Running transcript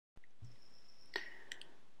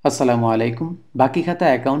আসসালামু আলাইকুম। বাকি খাতা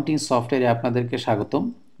অ্যাকাউন্টিং সফটওয়্যারে আপনাদেরকে স্বাগতম।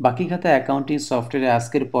 বাকি খাতা অ্যাকাউন্টিং সফটওয়্যারে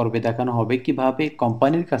আজকের পর্বে দেখানো হবে কিভাবে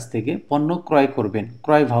কোম্পানির কাছ থেকে পণ্য ক্রয় করবেন,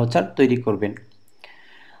 ক্রয় ভাউচার তৈরি করবেন।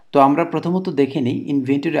 তো আমরা প্রথমত দেখে নিই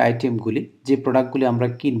ইনভেন্টরি আইটেমগুলি, যে প্রোডাক্টগুলি আমরা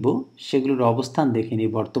কিনব সেগুলোর অবস্থান দেখে নিই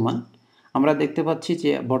বর্তমান। আমরা দেখতে পাচ্ছি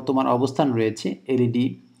যে বর্তমান অবস্থান রয়েছে এলইডি,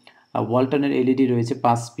 ওয়ালটনের এলইডি রয়েছে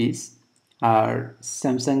 5 পিস, আর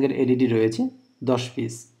স্যামসাংয়ের এলইডি রয়েছে 10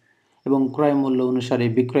 পিস। এবং ক্রয় মূল্য অনুসারে,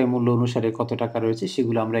 বিক্রয় মূল্য অনুসারে কত টাকা রয়েছে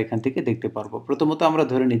সেগুলো আমরা এখান থেকে দেখতে পারবো। প্রথমত আমরা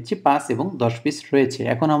ধরে নিচ্ছি 5 এবং 10 পিস রয়েছে।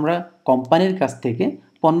 এখন আমরা কোম্পানির কাছ থেকে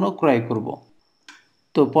পণ্য ক্রয় করব।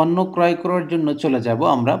 তো পণ্য ক্রয় করার জন্য চলে যাব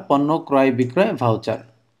আমরা পণ্য ক্রয় বিক্রয় ভাউচার।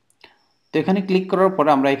 তো এখানে ক্লিক করার পর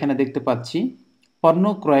আমরা এখানে দেখতে পাচ্ছি পণ্য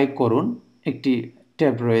ক্রয় করুন একটি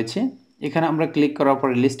ট্যাব রয়েছে। এখানে আমরা ক্লিক করার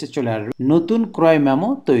পরে লিস্টে চলে আসবে নতুন ক্রয়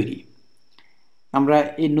মেমো তৈরি। আমরা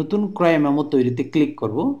এই নতুন ক্রয় মেমো তৈরিতে ক্লিক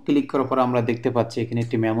করব। ক্লিক করার পর আমরা দেখতে পাচ্ছি এখানে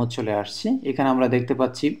একটি মেমো চলে আসছে। এখানে আমরা দেখতে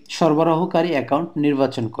পাচ্ছি সরবরাহকারী অ্যাকাউন্ট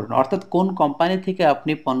নির্বাচন করুন, অর্থাৎ কোন কোম্পানি থেকে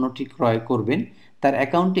আপনি পণ্যটি ক্রয় করবেন তার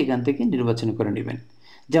অ্যাকাউন্টটি এখান থেকে নির্বাচন করে নেবেন।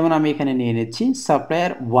 যেমন আমি এখানে নিয়ে নিচ্ছি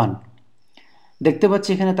সাপ্লায়ার 1। দেখতে পাচ্ছি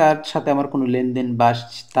এখানে তার সাথে আমার কোনো লেনদেন বা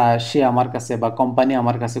সে আমার কাছে বা কোম্পানি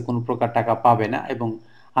আমার কাছে কোনো প্রকার টাকা পাবে না, এবং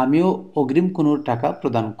আমিও অগ্রিম কোনো টাকা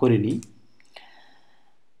প্রদান করিনি।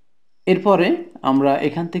 এরপরে আমরা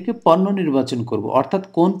এখান থেকে পণ্য নির্বাচন করব, অর্থাৎ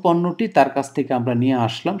কোন পণ্যটি তার কাছ থেকে আমরা নিয়ে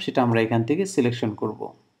আসলাম সেটা আমরা এখান থেকে সিলেকশন করব।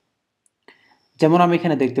 যেমন আমি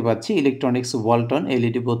এখানে দেখতে পাচ্ছি ইলেকট্রনিক্স ওয়ালটন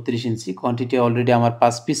এলইডি 32 ইঞ্চি, কোয়ান্টিটি অলরেডি আমার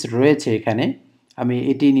 5 পিস রয়েছে। এখানে আমি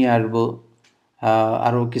এটি নিয়ে আসবো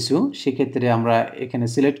আরও কিছু। সেক্ষেত্রে আমরা এখানে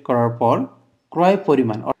সিলেক্ট করার পর ক্রয়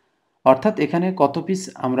পরিমাণ, অর্থাৎ এখানে কত পিস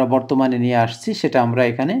আমরা বর্তমানে নিয়ে আসছি সেটা আমরা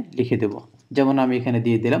এখানে লিখে দেব। যেমন আমি এখানে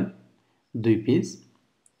দিয়ে দিলাম 2 পিস।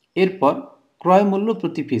 এরপর ক্রয় মূল্য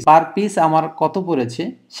প্রতি পিস, পার পিস আমার কত পড়েছে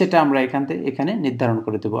সেটা আমরা এখানে নির্ধারণ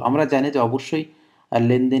করে দেব। আমরা জানি যে অবশ্যই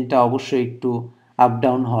লেনদেনটা অবশ্যই একটু আপ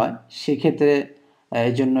ডাউন হয়, সেক্ষেত্রে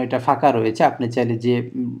এই জন্য এটা ফাঁকা রয়েছে। আপনি চাইলে যে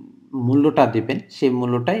মূল্যটা দেবেন সেই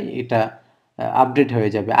মূল্যটাই এটা আপডেট হয়ে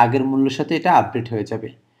যাবে, আগের মূল্যের সাথে এটা আপডেট হয়ে যাবে।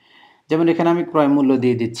 যেমন এখানে আমি ক্রয় মূল্য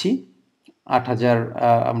দিয়ে দিচ্ছি 8,000,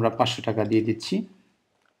 আমরা 500 টাকা দিয়ে দিচ্ছি।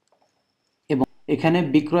 এবং এখানে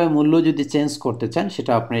বিক্রয় মূল্য যদি চেঞ্জ করতে চান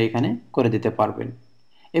সেটা আপনি এখানে করে দিতে পারবেন।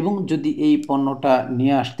 এবং যদি এই পণ্যটা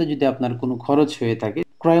নিয়ে আসতে যদি আপনার কোনো খরচ হয়ে থাকে,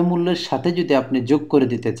 ক্রয় মূল্যের সাথে যদি আপনি যোগ করে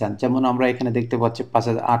দিতে চান, যেমন আমরা এখানে দেখতে পাচ্ছি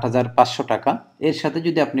 8,500 টাকা, এর সাথে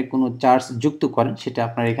যদি আপনি কোনো চার্জ যুক্ত করেন সেটা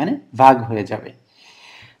আপনার এখানে ভাগ হয়ে যাবে।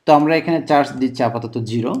 তো আমরা এখানে চার্জ দিচ্ছি আপাতত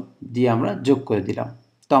 0 দিয়ে আমরা যোগ করে দিলাম।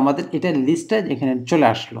 তো আমাদের এটার লিস্টটা এখানে চলে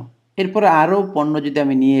আসলো। এরপরে আরও পণ্য যদি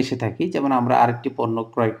আমি নিয়ে এসে থাকি, যেমন আমরা আরেকটি পণ্য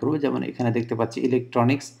ক্রয় করব, যেমন এখানে দেখতে পাচ্ছি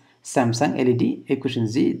ইলেকট্রনিক্স স্যামসাং এলইডি 21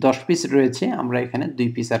 ইঞ্চি 10 পিস রয়েছে। আমরা এখানে 2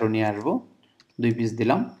 পিস আরও নিয়ে আসবো, 2 পিস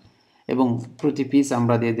দিলাম। এবং প্রতি পিস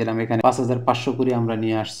আমরা দিয়ে দিলাম এখানে 5,500 করে আমরা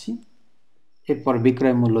নিয়ে আসছি। এরপর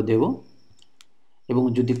বিক্রয় মূল্য দেব, এবং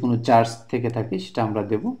যদি কোনো চার্জ থেকে থাকে সেটা আমরা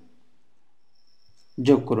দেব,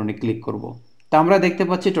 যোগ করুনে ক্লিক করব। তা আমরা দেখতে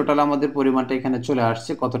পাচ্ছি টোটাল আমাদের পরিমাণটা এখানে চলে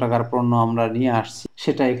আসছে, কত টাকার পণ্য আমরা নিয়ে আসছি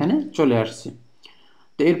সেটা এখানে চলে আসছে।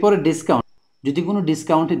 তো এরপরে ডিসকাউন্ট, যদি কোনো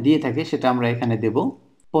ডিসকাউন্টে দিয়ে থাকে সেটা আমরা এখানে দেব।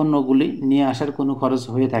 পণ্যগুলি নিয়ে আসার কোনো খরচ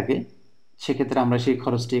হয়ে থাকে সেক্ষেত্রে আমরা সেই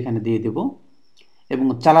খরচটি এখানে দিয়ে দেব। এবং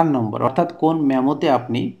চালান নম্বর, অর্থাৎ কোন মেমোতে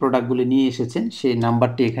আপনি প্রোডাক্টগুলি নিয়ে এসেছেন সেই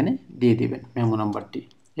নাম্বারটি এখানে দিয়ে দিবেন, মেমো নাম্বারটি,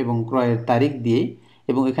 এবং ক্রয়ের তারিখ দিয়ে।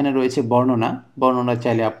 এবং এখানে রয়েছে বর্ণনা, বর্ণনা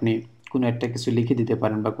চাইলে আপনি কোনো একটা কিছু লিখে দিতে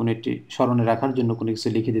পারেন বা কোনো একটি স্মরণে রাখার জন্য কোনো কিছু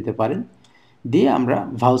লিখে দিতে পারেন। দিয়ে আমরা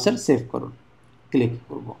ভাউচার সেভ করুন ক্লিক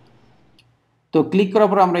করব। তো ক্লিক করার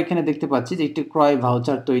পর আমরা এখানে দেখতে পাচ্ছি যে একটি ক্রয়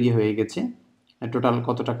ভাউচার তৈরি হয়ে গেছে। টোটাল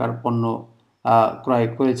কত টাকার পণ্য ক্রয়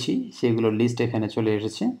করেছি সেগুলোর লিস্ট এখানে চলে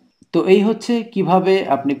এসেছে। তো এই হচ্ছে কিভাবে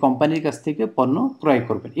আপনি কোম্পানির কাছ থেকে পণ্য ক্রয়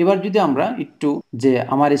করবেন। এবার যদি আমরা একটু যে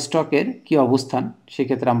আমার স্টকের কি অবস্থান,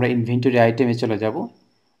 সেক্ষেত্রে আমরা ইনভেন্টরি আইটেমে চলে যাব।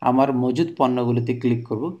 আমার মজুদ পণ্যগুলিতে ক্লিক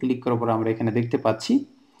করব। ক্লিক করার পর আমরা এখানে দেখতে পাচ্ছি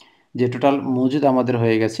যে টোটাল মজুদ আমাদের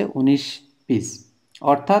হয়ে গেছে 19 পিস।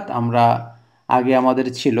 অর্থাৎ আমরা আগে আমাদের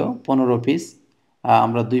ছিল 15 পিস,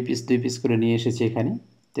 আমরা 2 পিস 2 পিস করে নিয়ে এসেছি এখানে।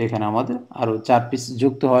 তো এখানে আমাদের আরও 4 পিস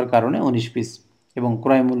যুক্ত হওয়ার কারণে 19 পিস। এবং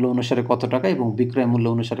ক্রয় মূল্য অনুসারে কত টাকা এবং বিক্রয় মূল্য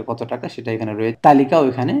অনুসারে কত টাকা সেটা এখানে রয়েছে, তালিকাও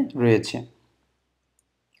এখানে রয়েছে।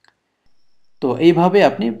 তো এইভাবে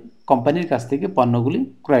আপনি কোম্পানির কাছ থেকে পণ্যগুলি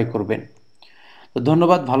ক্রয় করবেন। তো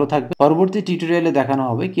ধন্যবাদ, ভালো থাকবেন। পরবর্তী টিউটোরিয়ালে দেখানো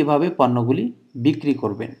হবে কিভাবে পণ্যগুলি বিক্রি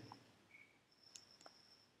করবেন।